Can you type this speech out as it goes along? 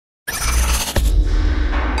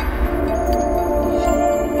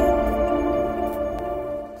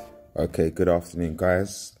Okay, good afternoon,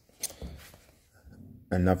 guys.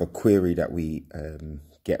 Another query that we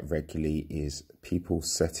get regularly is people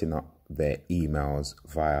setting up their emails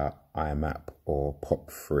via IMAP or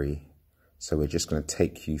POP3. So we're just going to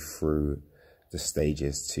take you through the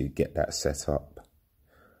stages to get that set up.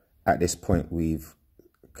 At this point, we've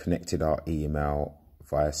connected our email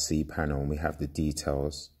via cPanel and we have the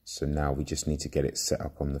details. So now we just need to get it set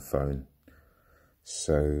up on the phone.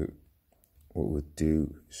 So what we'll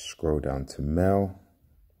do, scroll down to Mail,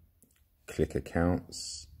 click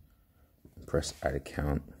Accounts, press Add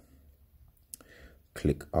Account,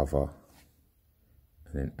 click Other,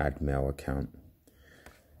 and then Add Mail Account.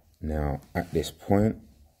 Now, at this point,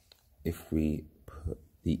 if we put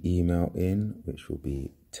the email in, which will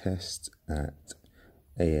be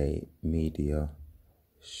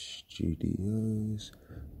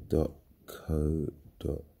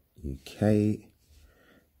test@aamediastudios.co.uk,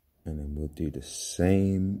 and then we'll do the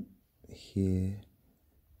same here.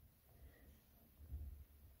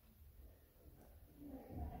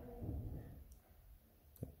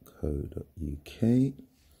 .co.uk,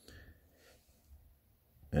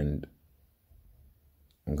 and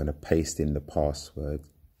I'm going to paste in the password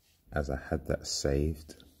as I had that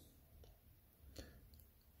saved.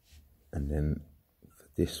 And then for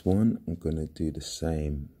this one, I'm going to do the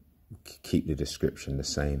same, keep the description the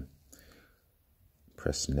same.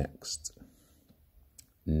 Press Next.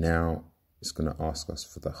 Now it's going to ask us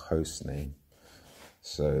for the host name.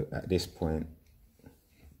 So at this point,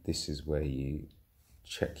 this is where you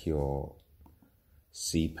check your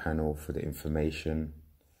cPanel for the information.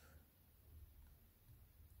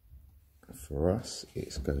 For us,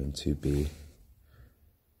 it's going to be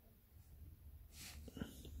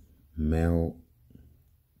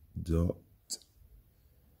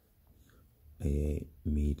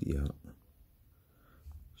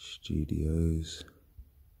mail.aamediastudios.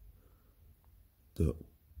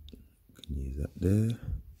 Can use that there.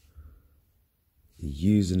 The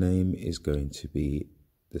username is going to be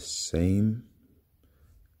the same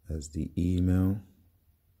as the email.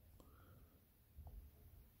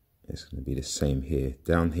 It's going to be the same here.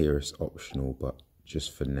 Down here it's optional, but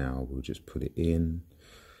just for now, we'll just put it in.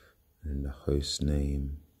 And the host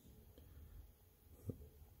name,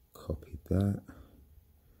 copy that,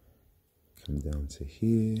 come down to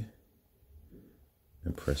here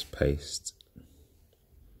and press paste.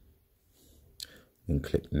 And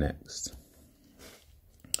click Next.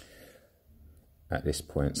 At this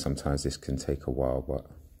point, sometimes this can take a while, but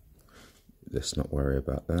let's not worry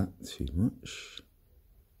about that too much.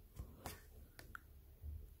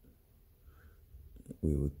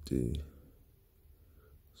 We will do,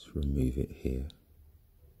 let's remove it here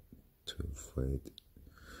to avoid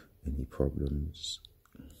any problems.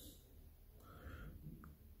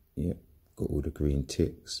 Yep, got all the green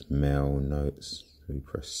ticks, mail, notes, so we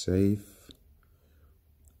press save.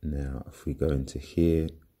 Now, if we go into here,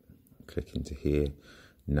 click into here,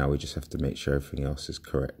 now we just have to make sure everything else is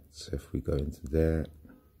correct. So if we go into there,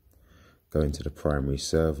 go into the primary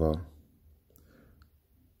server,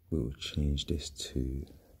 we will change this to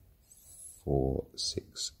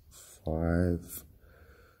 465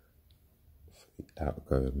 for the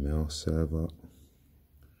outgoing mail server.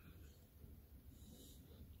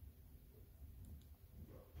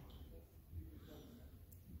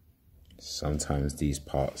 Sometimes these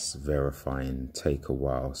parts verifying take a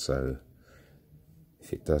while, so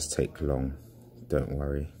if it does take long, don't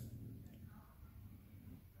worry.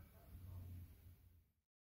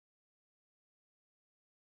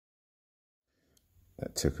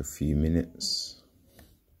 That took a few minutes.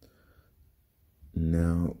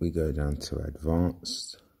 Now we go down to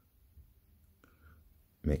Advanced.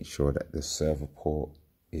 Make sure that the server port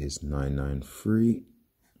is 993.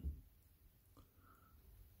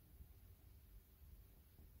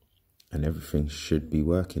 And everything should be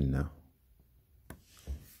working now.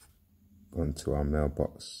 Gone to our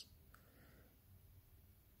mailbox.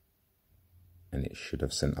 And it should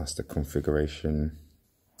have sent us the configuration.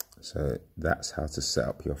 So that's how to set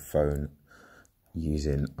up your phone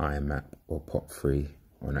using IMAP or POP3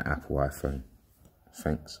 on an Apple iPhone.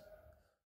 Thanks.